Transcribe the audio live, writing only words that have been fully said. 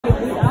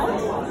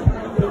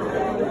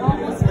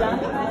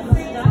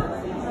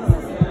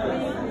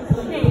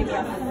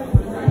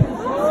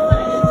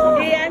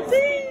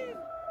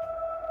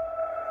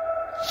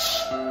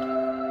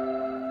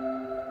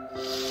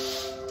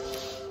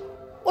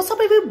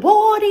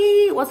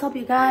everybody, what's up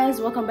you guys?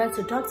 Welcome back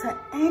to Dr.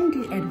 Andy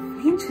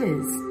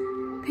Adventures.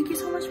 Thank you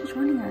so much for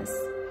joining us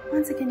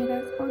once again, you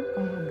guys, on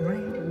our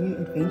brand new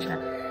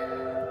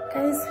adventure.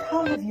 Guys,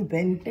 how have you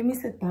been? Let me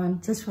sit down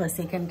just for a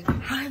second.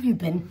 How have you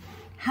been?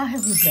 How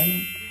have you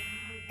been?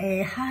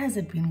 How has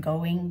it been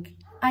going?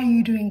 Are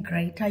you doing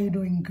great? Are you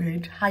doing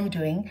good? How are you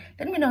doing?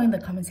 Let me know in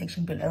the comment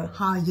section below.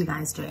 How are you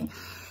guys doing?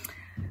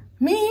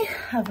 Me,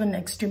 I've been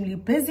extremely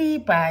busy,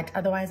 but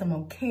otherwise I'm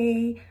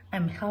okay.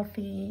 I'm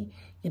healthy,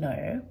 you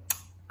know,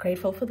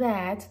 grateful for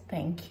that.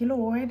 Thank you,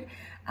 Lord.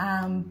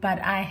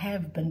 But I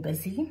have been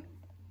busy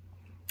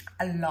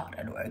a lot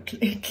at work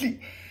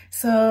lately.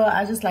 So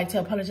I just like to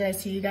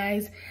apologize to you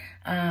guys.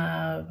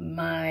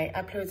 My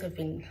uploads have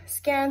been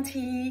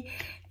scanty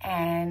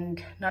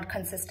and not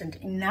consistent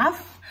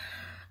enough.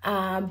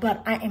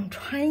 But I am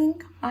trying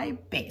my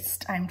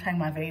best. I'm trying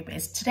my very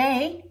best.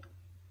 Today,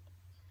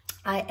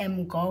 I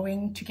am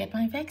going to get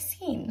my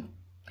vaccine,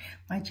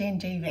 my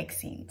J&J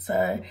vaccine.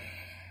 So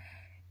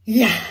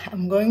yeah,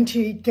 I'm going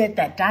to get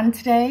that done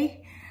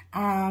today.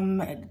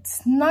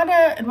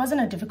 It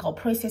wasn't a difficult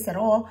process at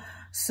all.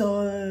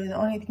 So the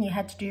only thing you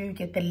had to do,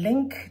 get the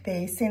link.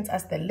 They sent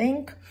us the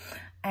link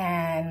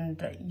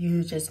and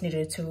you just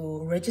needed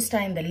to register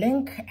in the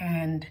link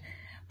and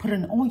put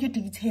in all your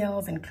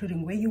details,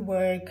 including where you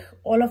work,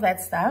 all of that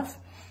stuff.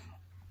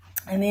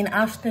 And then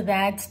after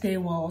that, they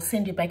will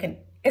send you back an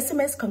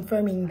SMS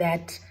confirming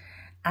that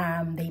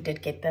they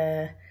did get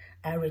the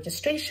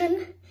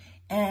registration.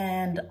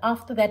 And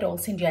after that, I'll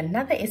send you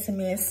another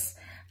SMS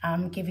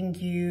giving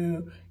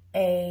you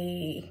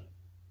a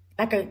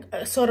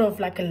sort of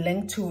like a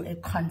link to a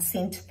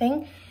consent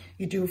thing.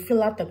 You do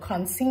fill out the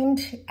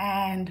consent,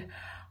 and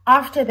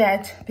after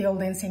that, they'll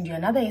then send you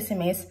another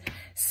SMS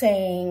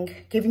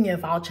giving you a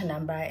voucher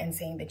number and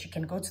saying that you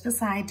can go to the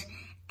site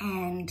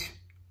and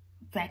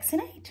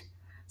vaccinate.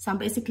 So I'm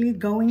basically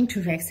going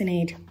to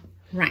vaccinate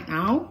right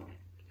now,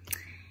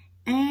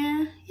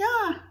 and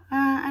yeah,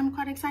 I'm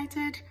quite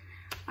excited.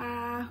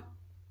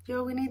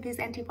 We need these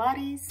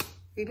antibodies,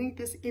 we need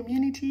this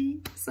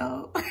immunity,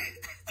 so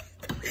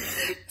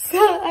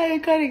so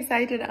I'm quite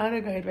excited. I want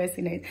to go and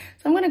vaccinate,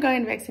 so I'm going to go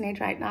and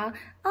vaccinate right now.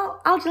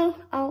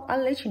 I'll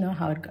let you know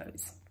how it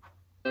goes.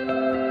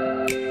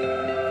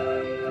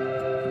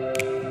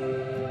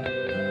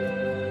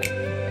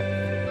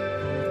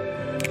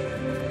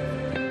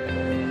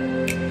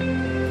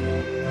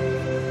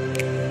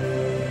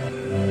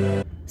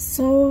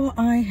 So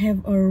I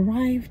have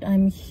arrived.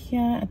 I'm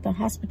here at the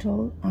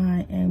hospital.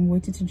 I am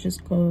waiting to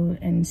just go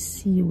and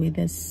see where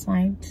the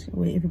site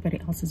where everybody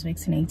else is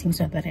vaccinating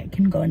so that I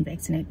can go and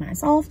vaccinate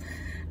myself.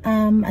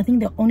 I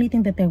think the only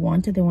thing that they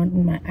wanted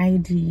my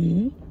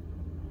ID,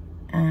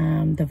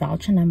 the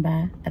voucher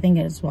number, I think,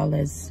 as well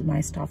as my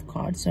staff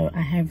card. So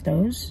I have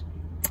those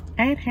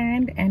at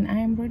hand and I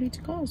am ready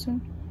to go. So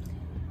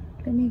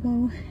let me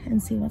go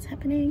and see what's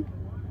happening.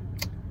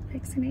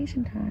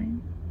 Vaccination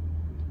time.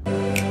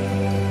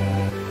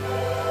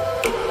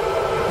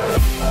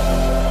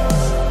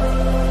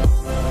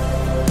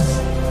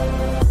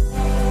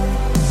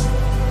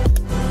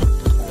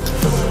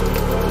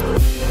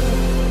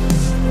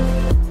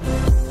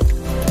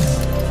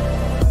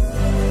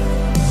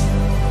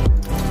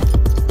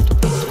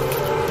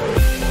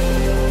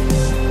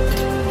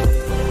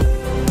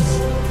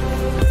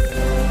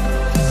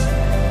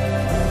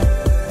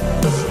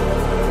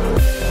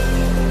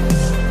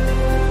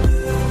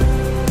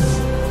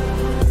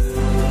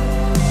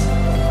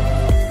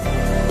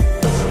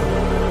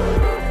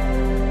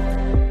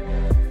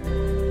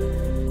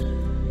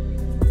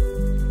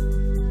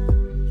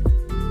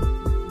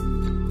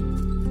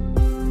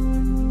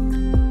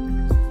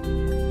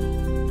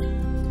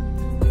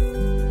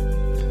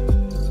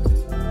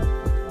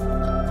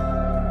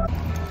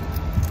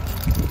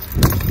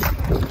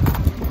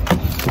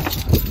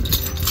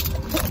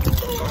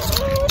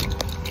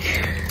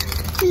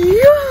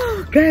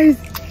 Guys,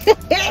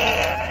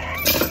 yeah,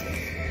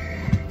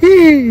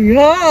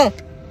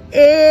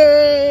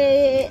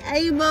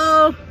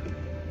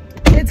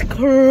 it's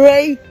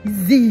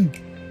crazy.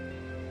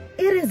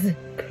 It is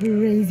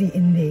crazy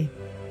in there.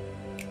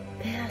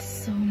 There are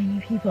so many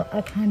people.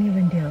 I can't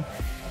even deal.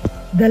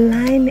 The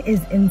line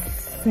is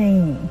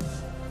insane.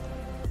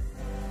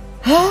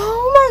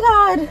 Oh my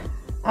god,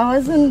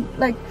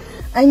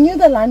 I knew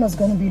the line was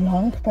going to be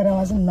long, but I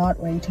was not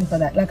waiting for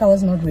that. I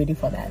was not ready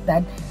for that.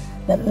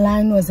 That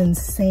line was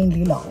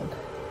insanely long,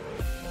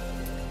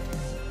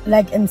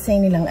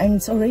 insanely long, and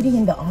it's already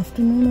in the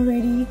afternoon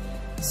already.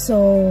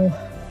 So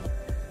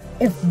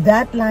if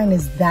that line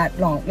is that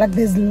long,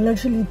 there's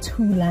literally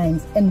 2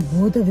 lines and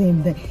both of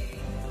them,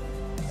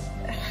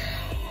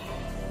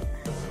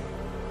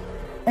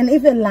 and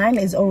if the line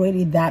is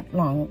already that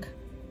long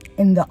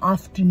in the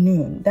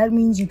afternoon, that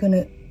means you're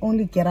gonna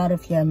only get out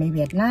of here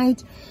maybe at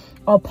night,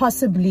 or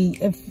possibly,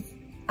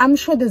 I'm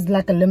sure there's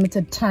a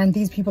limited time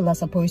these people are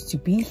supposed to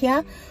be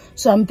here.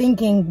 So I'm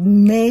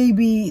thinking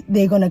maybe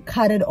they're going to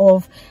cut it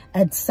off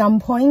at some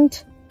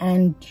point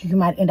and you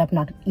might end up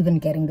not even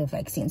getting the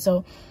vaccine.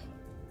 So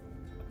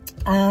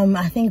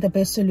I think the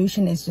best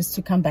solution is just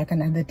to come back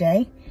another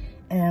day,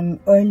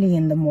 early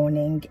in the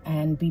morning,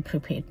 and be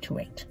prepared to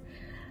wait.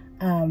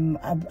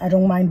 I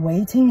don't mind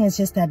waiting. It's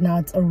just that now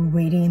it's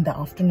already in the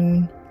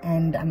afternoon,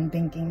 and I'm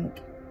thinking,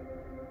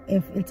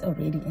 if it's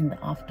already in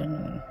the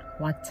afternoon,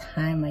 what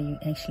time are you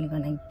actually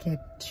gonna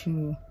get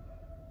to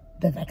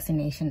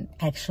the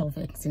actual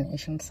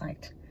vaccination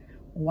site?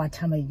 What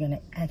time are you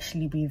gonna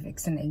actually be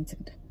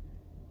vaccinated?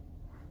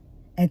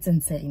 It's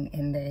insane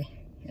in there,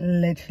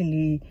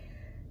 literally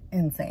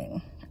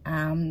insane.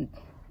 I'm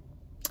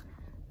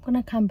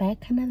gonna come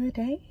back another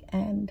day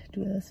and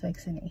do this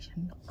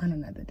vaccination on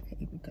another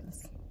day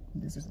because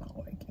this is not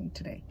working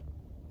today.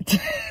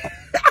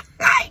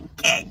 I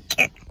can't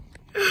get.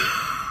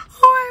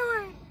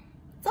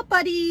 So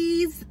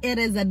buddies, it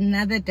is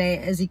another day,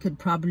 as you could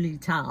probably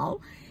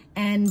tell,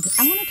 and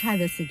I'm gonna try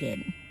this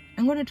again.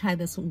 I'm gonna try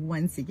this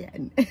once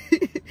again.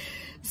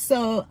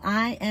 So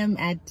I am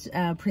at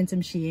Prince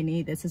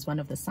Mshini. This is one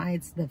of the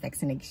sites, the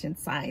vaccination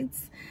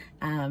sites,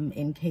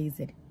 in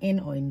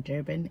KZN or in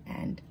Durban,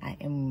 and I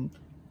am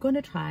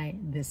gonna try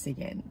this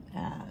again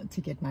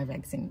to get my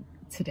vaccine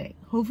today.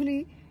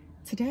 Hopefully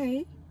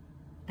today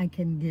I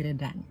can get it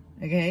done.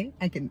 Okay,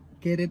 I can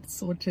get it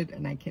sorted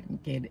and I can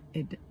get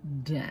it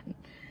done.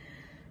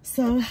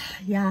 So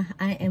yeah,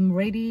 I am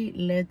ready.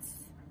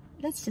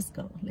 Let's just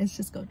go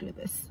do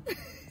this.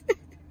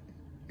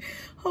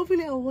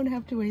 Hopefully I won't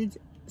have to wait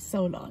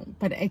so long,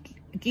 but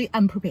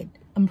I'm prepared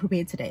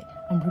today.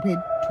 I'm prepared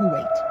to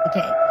wait.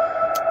 Okay,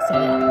 so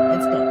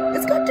yeah,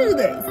 let's go do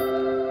this.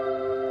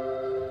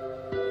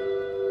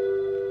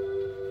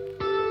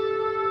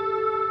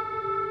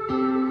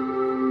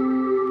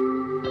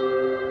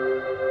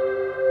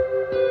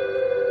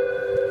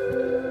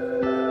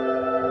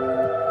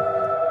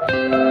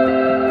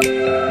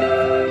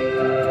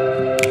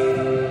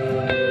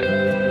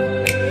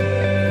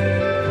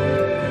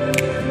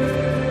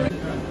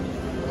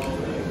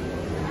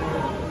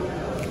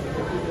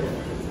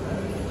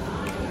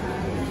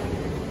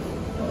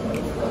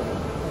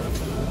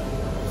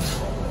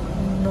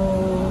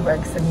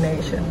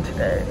 Vaccination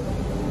today.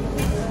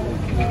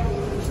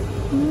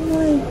 Oh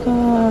my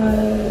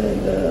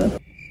god.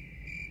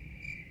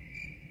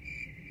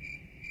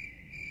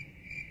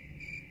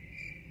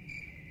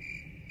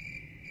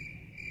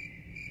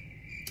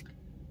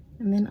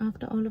 And then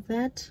after all of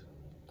that,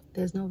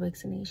 there's no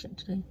vaccination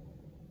today.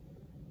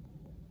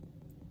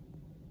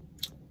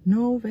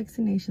 No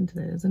vaccination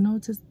today. There's a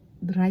notice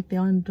right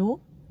there on the door.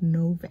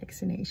 No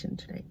vaccination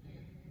today.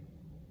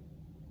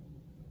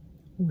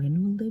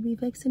 When will there be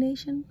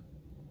vaccination?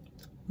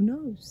 Who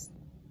knows?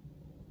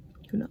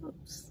 Who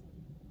knows?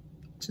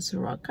 Just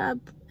rock up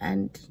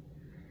and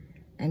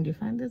you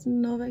find there's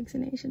no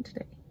vaccination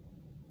today.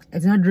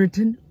 It's not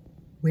written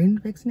when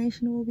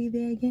vaccination will be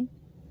there again.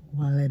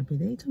 Will it be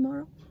there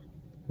tomorrow?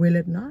 Will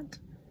it not?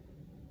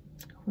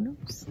 Who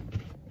knows?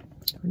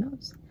 Who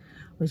knows?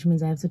 Which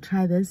means I have to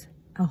try this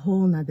a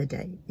whole nother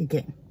day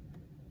again.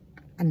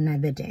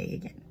 Another day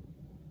again.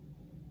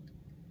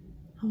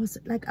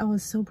 I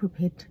was so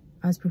prepared.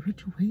 I was prepared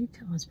to wait.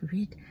 I was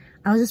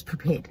just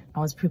prepared. I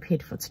was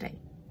prepared for today.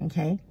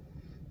 Okay.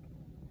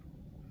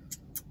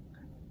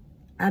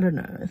 I don't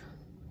know.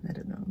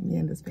 Me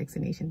and this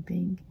vaccination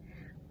thing,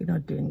 we're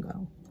not doing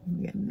well.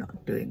 We are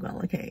not doing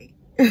well. Okay.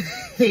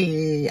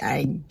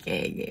 I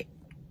get it.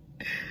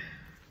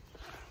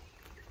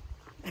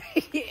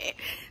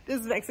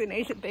 This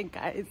vaccination thing,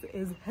 guys,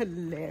 is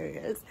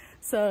hilarious.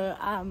 So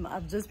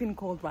I've just been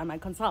called by my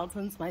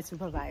consultants, my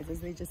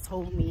supervisors. They just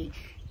told me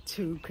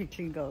to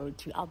quickly go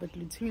to Albert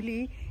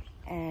Luthuli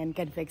and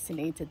get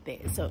vaccinated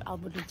there. So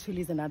Albert Luthuli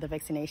is another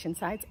vaccination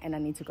site, and I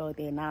need to go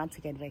there now to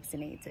get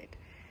vaccinated.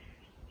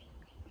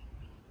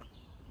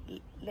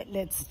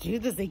 Let's do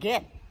this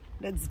again.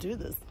 Let's do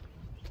this.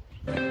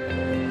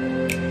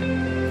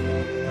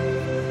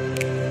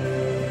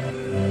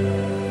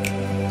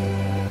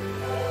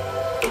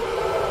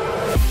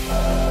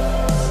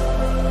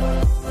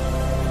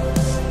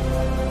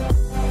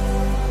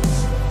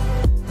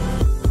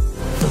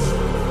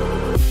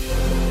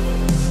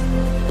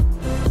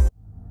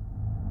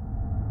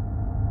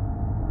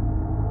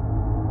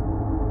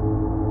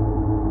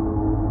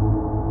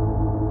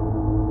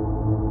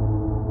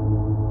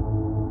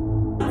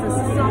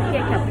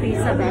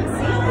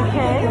 Vaccine.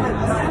 Okay.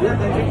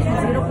 Injection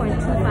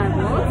 0.25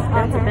 mils.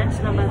 That's a batch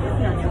number that's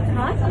the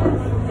card.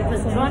 It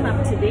was drawn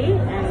up today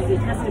and it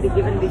has to be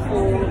given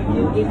before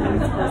 8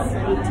 minutes past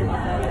 8.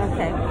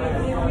 Okay.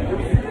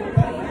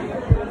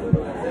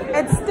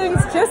 It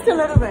stings just a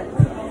little bit.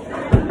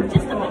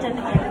 Just a bit at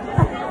the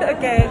end.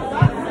 Okay.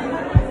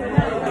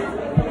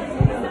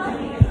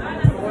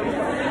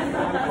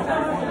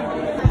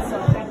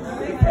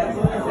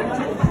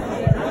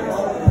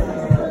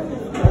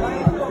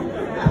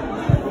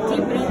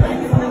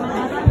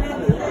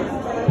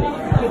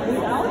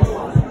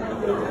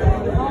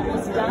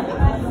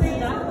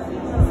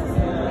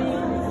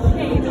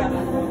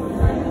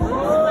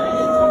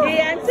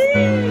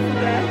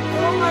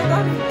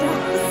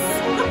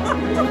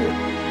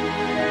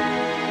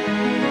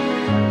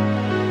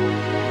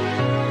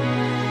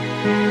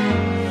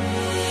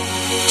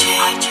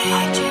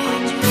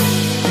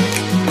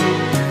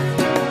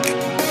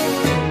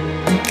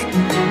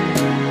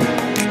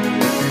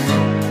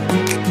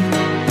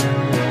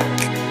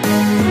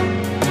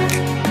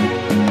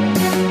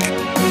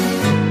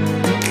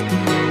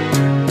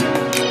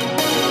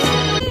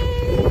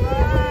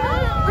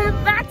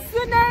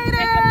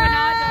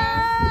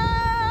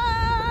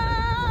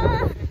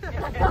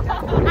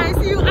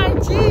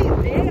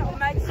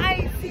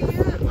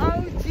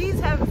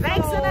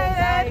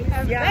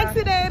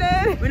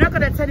 We're not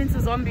gonna turn into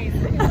zombies.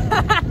 We'll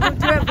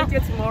do a video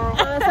tomorrow.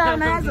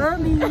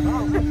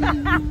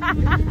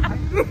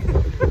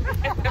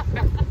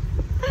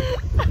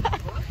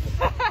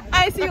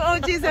 I see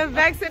OGs have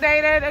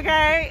vaccinated,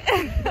 okay?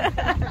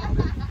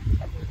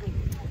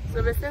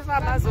 So this is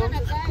our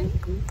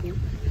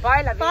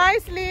bye,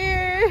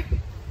 Slee.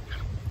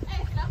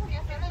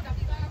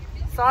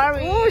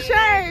 Sorry. Oh,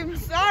 shame.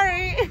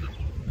 Sorry.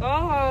 Go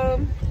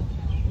home.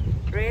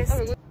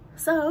 Rest.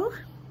 So,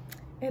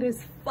 it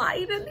is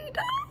finally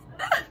done.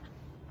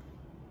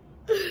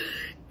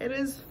 It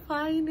is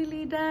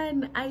finally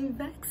done. I'm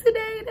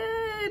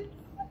vaccinated.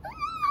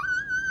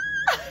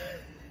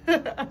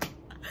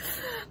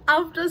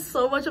 After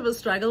so much of a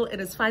struggle, it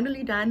is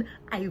finally done.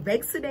 I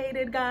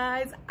vaccinated,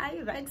 guys.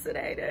 I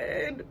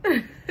vaccinated.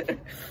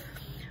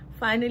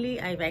 Finally,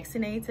 I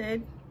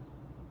vaccinated.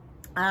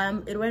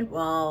 It went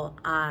well.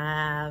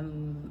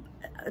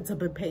 It's a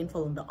bit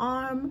painful in the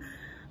arm.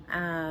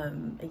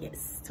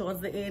 Yes,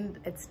 towards the end,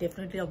 it's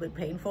definitely a bit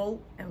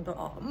painful in the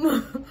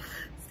arm.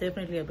 It's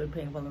definitely a bit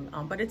painful in the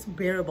arm, but it's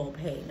bearable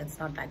pain. It's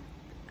not like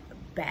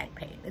bad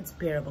pain. It's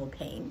bearable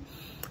pain.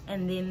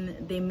 And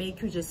then they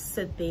make you just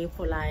sit there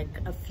for like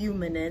a few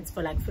minutes,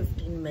 for like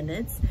 15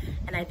 minutes.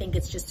 And I think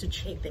it's just to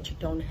check that you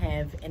don't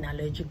have an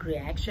allergic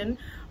reaction,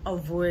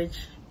 of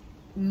which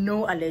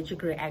no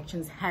allergic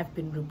reactions have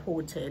been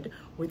reported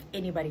with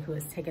anybody who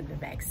has taken the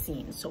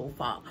vaccine so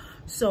far.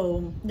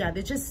 So yeah,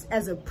 they just,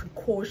 as a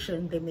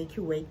precaution, they make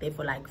you wait there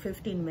for like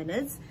 15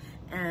 minutes.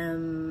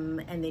 And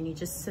then you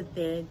just sit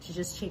there to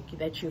just check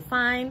that you're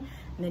fine.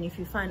 And then if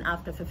you're fine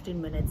after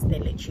 15 minutes, they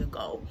let you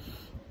go.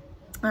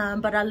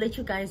 But I'll let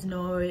you guys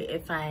know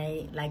if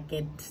I like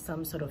get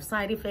some sort of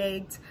side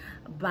effects.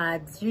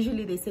 But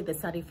usually they say the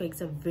side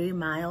effects are very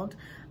mild,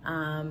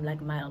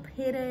 like mild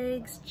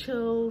headaches,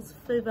 chills,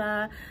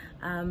 fever,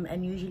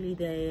 and usually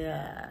they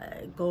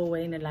go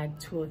away in like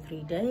 2 or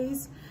 3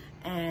 days.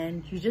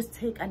 And you just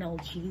take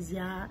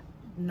analgesia,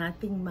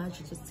 nothing much.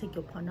 You just take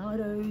your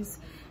Panados,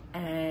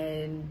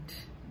 and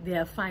they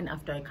are fine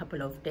after a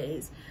couple of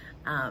days.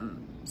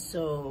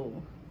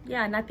 So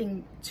yeah,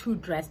 nothing too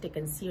drastic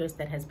and serious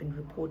that has been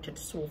reported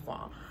so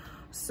far.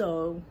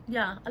 So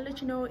yeah, I'll let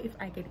you know if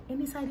I get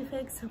any side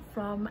effects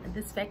from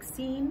this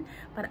vaccine.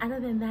 But other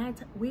than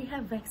that, we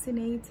have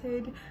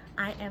vaccinated.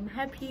 I am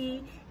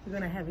happy. We're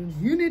gonna have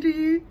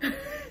immunity.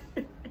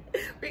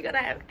 We're gonna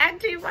have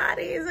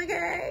antibodies,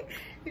 okay?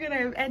 We're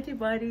gonna have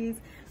antibodies.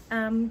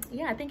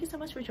 Yeah, thank you so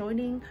much for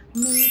joining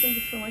me. Thank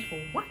you so much for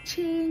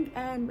watching,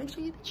 and make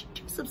sure you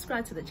do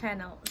subscribe to the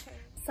channel, okay?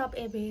 What's up,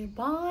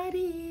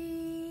 everybody?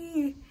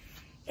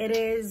 It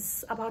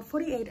is about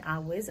 48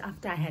 hours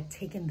after I had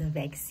taken the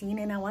vaccine,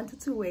 and I wanted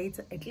to wait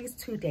at least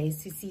 2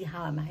 days to see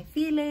how am I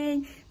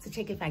feeling, to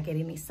check if I get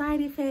any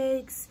side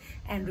effects,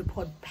 and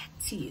report back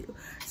to you.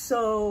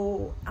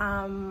 So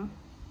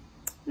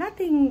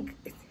nothing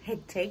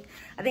hectic.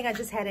 I think I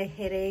just had a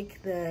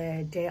headache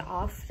the day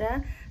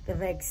after the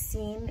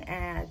vaccine.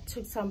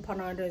 Took some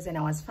Panados and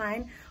I was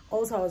fine.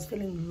 Also, I was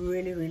feeling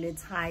really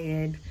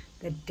tired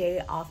the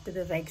day after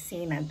the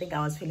vaccine. I think I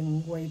was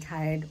feeling way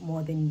tired,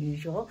 more than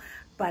usual.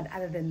 But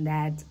other than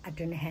that, I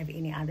didn't have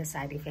any other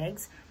side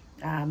effects.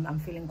 I'm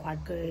feeling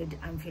quite good.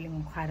 I'm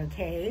feeling quite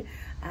okay.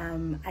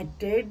 I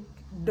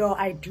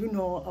do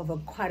know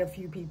of quite a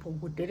few people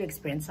who did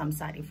experience some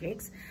side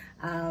effects.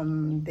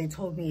 They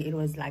told me it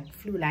was like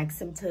flu-like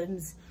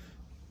symptoms,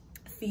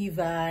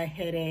 fever,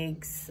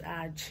 headaches,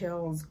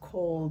 chills,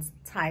 colds,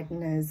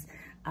 tightness,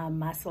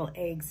 muscle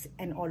aches,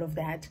 and all of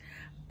that.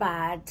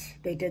 But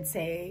they did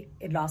say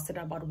it lasted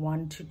about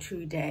 1 to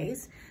 2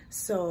 days.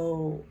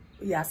 So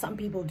yeah, some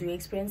people do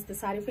experience the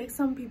side effects,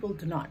 some people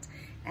do not.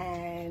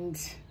 And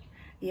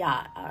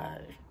yeah,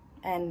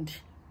 and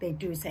they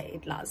do say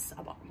it lasts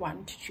about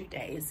 1 to 2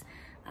 days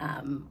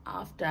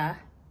after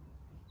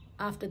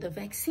the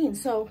vaccine.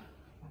 So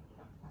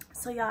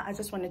yeah, I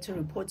just wanted to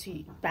report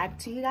back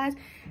to you guys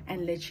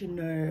and let you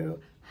know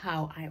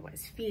how I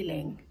was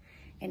feeling.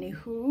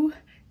 Anywho,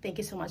 thank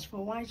you so much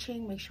for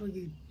watching. Make sure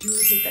you do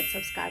hit that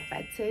subscribe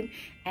button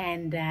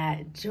and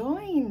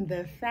join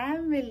the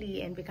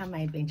family and become my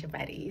adventure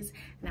buddies.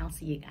 And I'll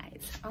see you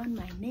guys on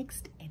my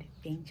next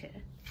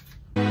adventure.